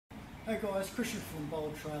Hey guys, Christian from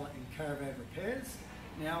Bold Trailer and Caravan Repairs.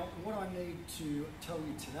 Now, what I need to tell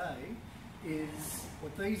you today is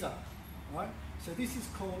what these are, right? So this is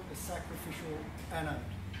called a sacrificial anode,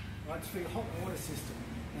 right? It's for your hot water system.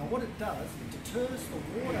 Now what it does, it deters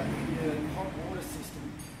the water in your hot water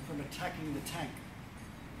system from attacking the tank.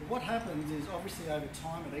 But what happens is obviously over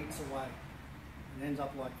time it eats away and ends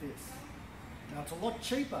up like this. Now it's a lot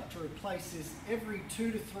cheaper to replace this every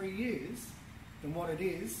 2 to 3 years than what it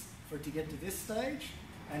is for it to get to this stage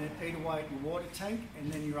and it eat away at your water tank, and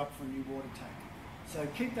then you're up for a new water tank. So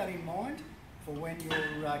keep that in mind for when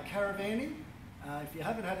you're caravanning. If you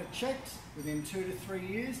haven't had it checked within 2 to 3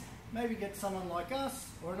 years, maybe get someone like us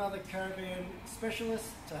or another caravan specialist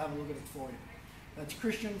to have a look at it for you. That's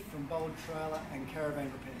Christian from Bold Trailer and Caravan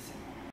Repairs.